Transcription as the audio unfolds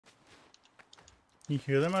You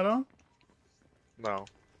hear them at all? No.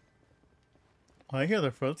 I hear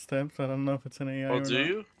their footsteps. I don't know if it's an AI Oh, or do not.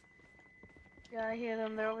 you? Yeah, I hear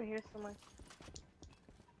them. They're over here somewhere.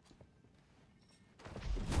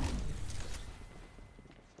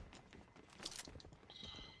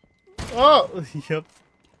 Oh! Yep.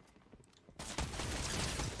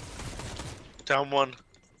 Down one.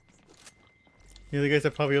 Yeah, the guys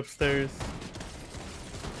are probably upstairs.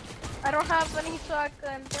 I don't have any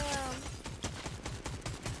shotgun. Damn.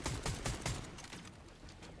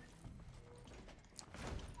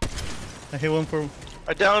 I hit one for...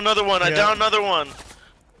 I down another one. I Yeah. down another one.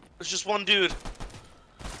 There's just one dude.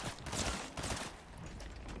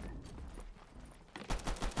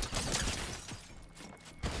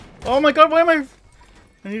 Oh my god, why am I...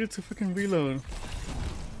 I needed to freaking reload.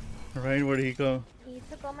 Alright, where did he go? He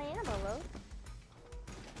took all my ammo, bro.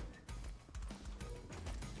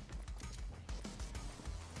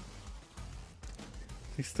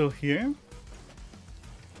 He's still here?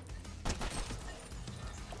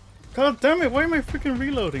 God damn it, why am I freaking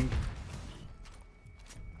reloading?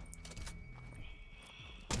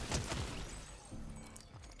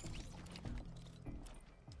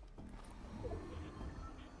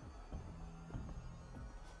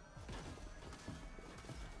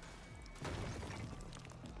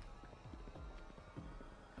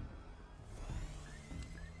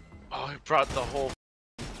 Oh, he brought the whole.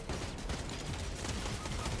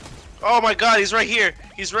 Oh my god, he's right here.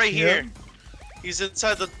 He's right here. He's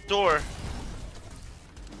inside the door.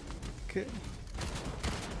 Okay.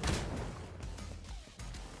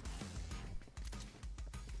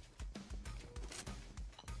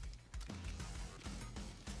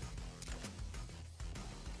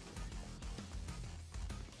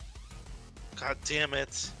 God damn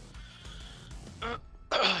it.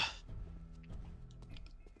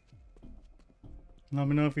 Let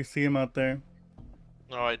me know if you see him out there.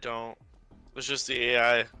 No, I don't. It's just the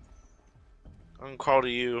AI. I'm gonna call to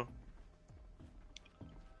you.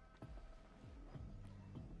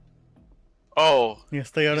 Oh. Yeah,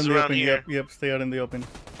 stay out He's in the around open. here. Yep, stay out in the open.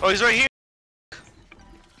 Oh, he's right here.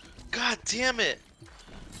 God damn it.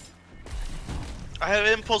 I have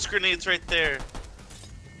impulse grenades right there.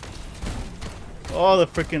 Oh, the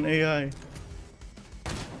freaking AI.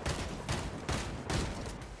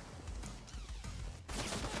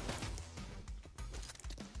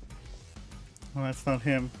 Oh, that's not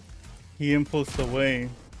him. He impulsed away.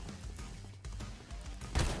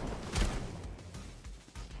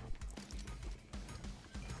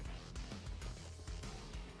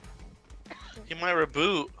 He might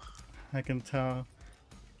reboot. I can tell.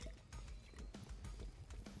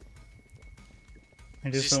 I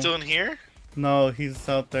Is he just don't... still in here? No, he's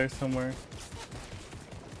out there somewhere.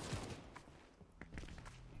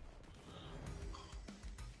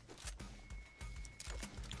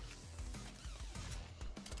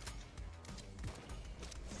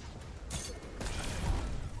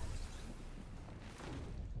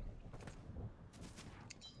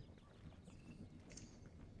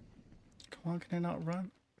 Come on, can I not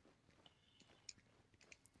run?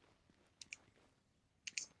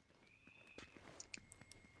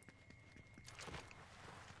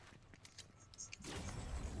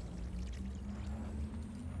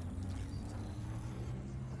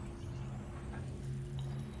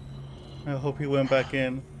 I hope he went back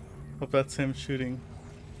in. Hope that's him shooting.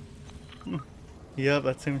 Yep,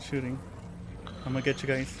 that's him shooting. I'm gonna get you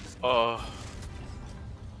guys. Oh.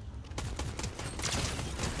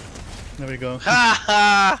 There we go. Ha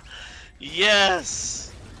ha!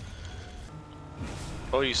 Yes!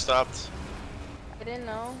 Oh, you stopped? I didn't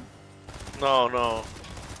know. No, no.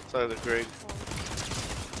 Sorry, the Greg.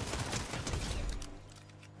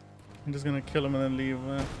 I'm just gonna kill him and then leave.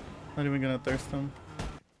 Not even gonna thirst him.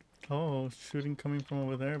 Oh, shooting coming from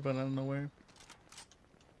over there, but I don't know where.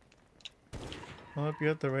 Oh,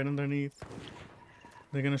 yep, they're right underneath.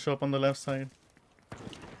 They're gonna show up on the left side.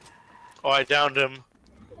 Oh, I downed him.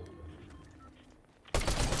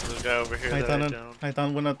 There's a guy over here that I downed. I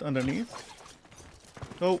downed one underneath.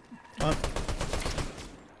 Oh, up.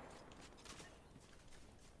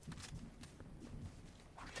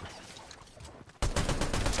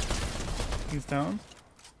 He's down.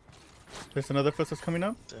 There's another footsteps coming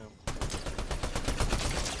up. Damn.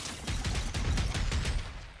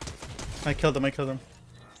 I killed him, Killed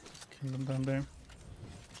him down there.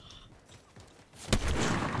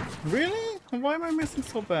 Really? Why am I missing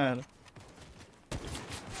so bad?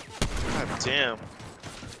 God damn.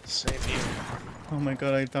 Same here. Oh my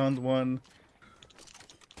god, I downed one.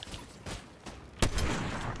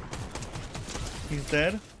 He's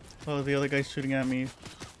dead? Oh, the other guy's shooting at me.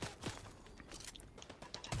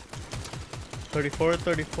 34,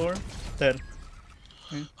 34. Dead.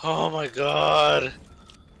 Oh my god.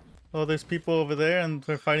 Oh, there's people over there and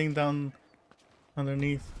they're fighting down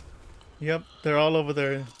underneath. Yep, they're all over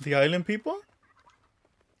there. The island people?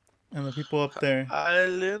 And the people up there.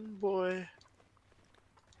 Island boy.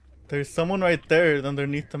 There's someone right there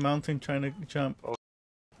underneath the mountain trying to jump. Oh.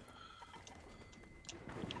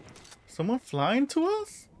 Someone flying to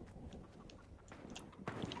us?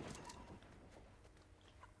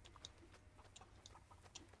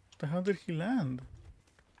 The hell did he land?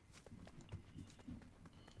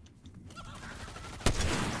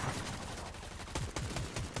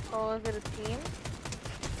 Oh, is it a team?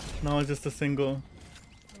 No, it's just a single.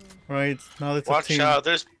 Right, now it's Watch a team. out,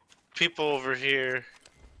 there's people over here.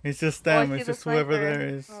 It's just Oh, I them, see it's the just whoever sniper. there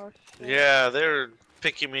is. Oh, shit. Yeah, they're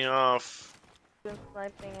picking me off. Been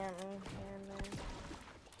sniping at me.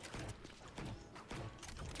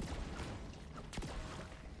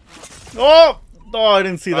 And, Oh! Oh, I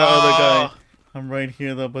didn't see that other guy. Ah. I'm right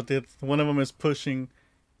here though, but one of them is pushing.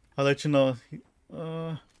 I'll let you know.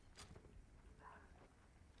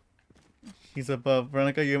 He's above.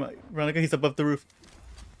 Veronica, he's above the roof.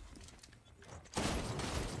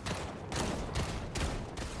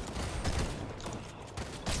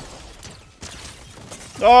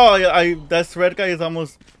 Oh, yeah, that red guy is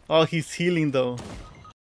almost. Oh, he's healing though.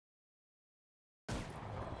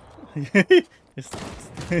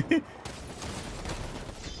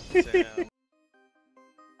 Damn.